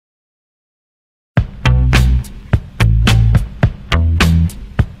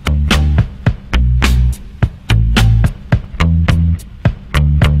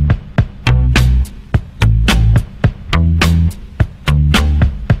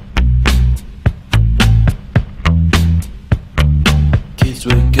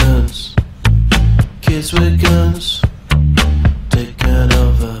Kids with guns, take it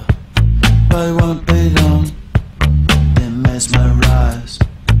over. But it won't be long. They mesmerize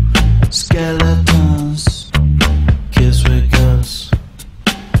skeletons. Kids with guns,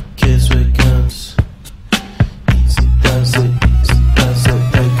 kids with guns. Easy does it,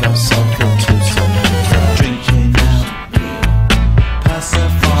 take our self-control. Drinking out,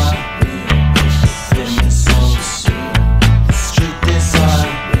 pacify, dim the souls, the street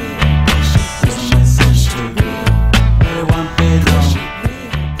desire. Doesn't make sense to, but it won't be long.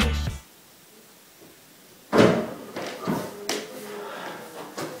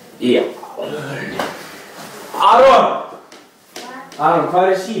 Já. Aron! Aron, hvað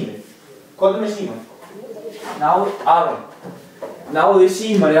er síminn? Komdu með símann. Aron. Náðu í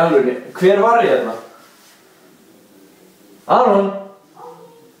símann í alvörunni. Hver var ég þarna? Aron?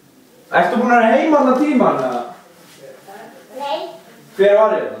 Ertu búinn að vera heima allan tímann eða? Nei. Hver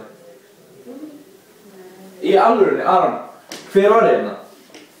var ég þarna? Í alvörunni, Aron. Hver var ég þarna?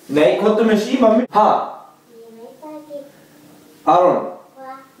 Nei, komdu með símann minn. Ha? Ég veit það ekki. Aron.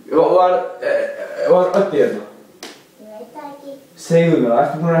 Hvað? Var öll í hérna? Ég veit það ekki. Segðu mér það,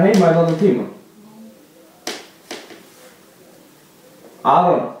 ertu búinn að vera heima hérna allan tímann?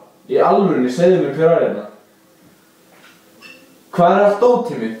 Aron, í alvörunni, segðu mér hver var hérna? Hvað er allt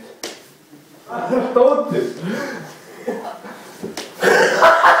dótið mitt? Hvað er allt dótið?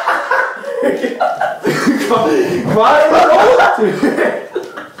 Hvað er allt dótið? Hvað er það mitt?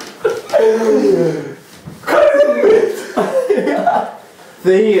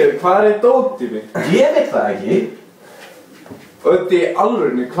 Þegar, hvað er dótið mitt? Ég veit það ekki. Öddi, í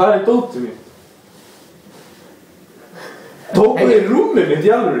alvörunni, hvað er dótið mitt? Tóku þið rúmið mitt í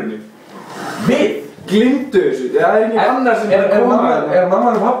alvörunni? Við? Glimtu þessu, það er engin annar sem er að koma. Er mamma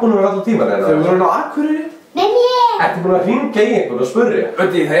og pappa núna allan tíman eða? Þau voru á Akureyri? Nei, ég! Ertu búinn að hringja í einhvern og spurja?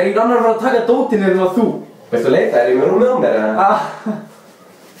 Öddi, það er engin annar að taka dótið en þú. Veistu leita, er ég með rúmið á mér eða?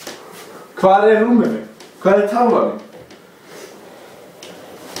 Hvað er rúmið mitt? Hvað er taflan mitt?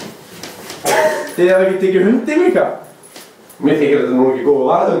 Þið hefði ekki tekið hundinn líka? Mér þykir þetta nú ekki góð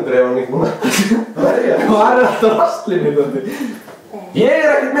varðundur ef hann ekki núna. Hvað er alltaf rastlinn hérna, Öddi? Ég er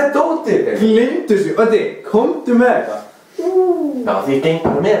ekkert með dótið. Glimtu þessu, Öddi, komdu með þetta. Já, því ég geng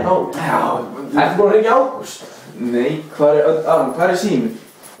bara með á mig. Já. Ertu búinn að hringja Ágúst? Nei, Aron, hvað er síminn?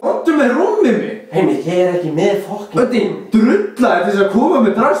 Komdu með rúmið mitt. Heimir, ég er ekki með fokkin. Öddi, drullaði til þess að koma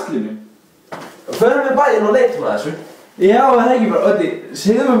með draslinu. Förum við bæinn og leitum að þessu. Já, það er ekki bara, Öddi,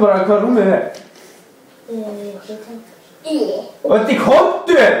 segðu mér bara hvað rúmið er. Öddi,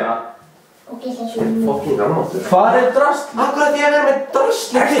 komdu hérna! Ok, þessu. Fokkin rannáttur. Hvað er drasl? Akkur að ég að vera með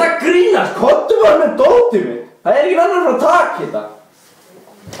drasli. Ekki það grínast, komdu bara með dótið mitt. Það er ekki annar frá að taka þetta.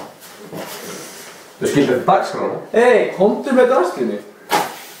 Þú skilur þetta dagskrána? Hey, komdu með draslinu.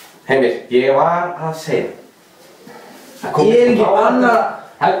 Heimir, ég var að segja. Ég er ekki annar.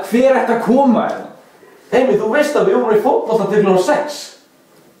 Hver ætti að koma hérna? Heimir, þú veist að við vorum í fótbolta til kl. 6.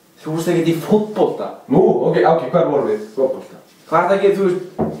 Þú veist ekki í fótbolta. Nú, ok, hvar vorum við? Fótbolta. Hvað er það ekki, þú veist,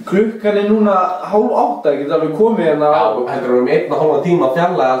 klukkan er núna 7:30, getur alveg komið hérna á... Já, heldur við um 1,5 tíma að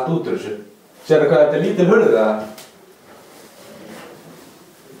fjarlæga allt út úr þessu. Sérðu hvað þetta er lítil hurð eða?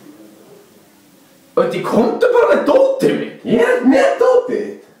 Öddi, komdu bara með dótið mitt. Ég er með dótið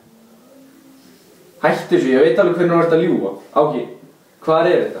þitt. Hættu þessu, ég veit alveg hvernig þú ert að ljúga. Áki, hvað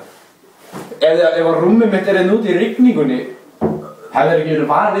er þetta? Ef að rúmið mitt er hérna úti í rigningunni... Hefur ekki verið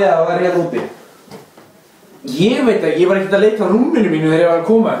varðið að það er hérna úti? Ég veit ekki, ég var ekkert að leita á rúminu mínu þegar ég var að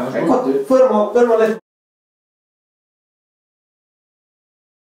koma hérna. En hvað, förum að leita.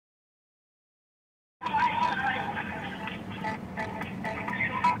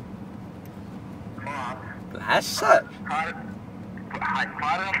 Blessaður.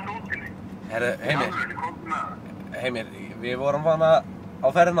 Hvað er allt útinni? Herru, Heimir, Komdu með það. Heimir, við vorum hana á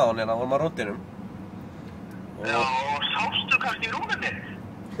ferðin á hann hérna, vorum á rúndinum. Já, og sástu kannski í rúmið mitt?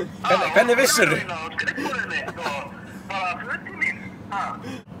 Hvernig vissirðu? Og skrifborðið mitt og bara fötin mín.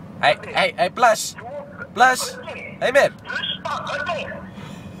 Hey, bless, Heimir. Hlusta, Öddi!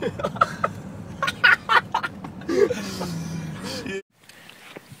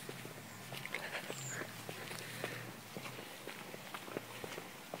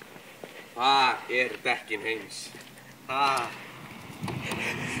 Hvar er dekkin Heims?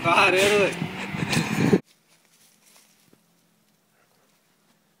 Hvar eru þau?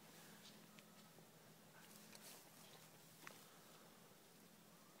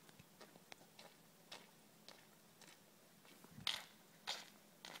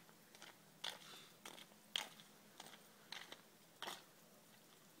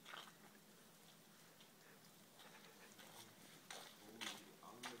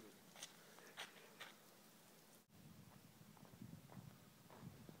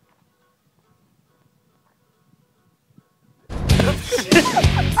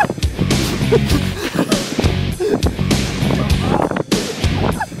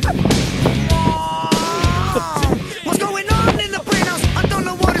 What's going on in the brain house? I don't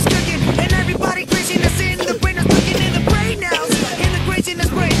know what is cooking. And everybody craziness in the brain house. Cooking in the brain house. In the craziness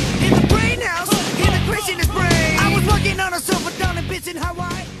brain. In the brain house. In the craziness brain. I was working on a sofa down in bits in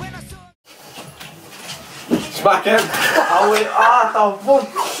Hawaii. When I saw... Smakken! Ái, það var vond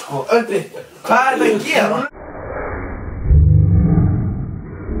sko, Öddi, hvað þetta að gera?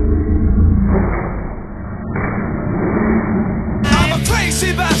 I'm a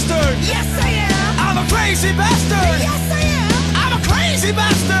crazy bastard! Yes I am! I'm a crazy bastard!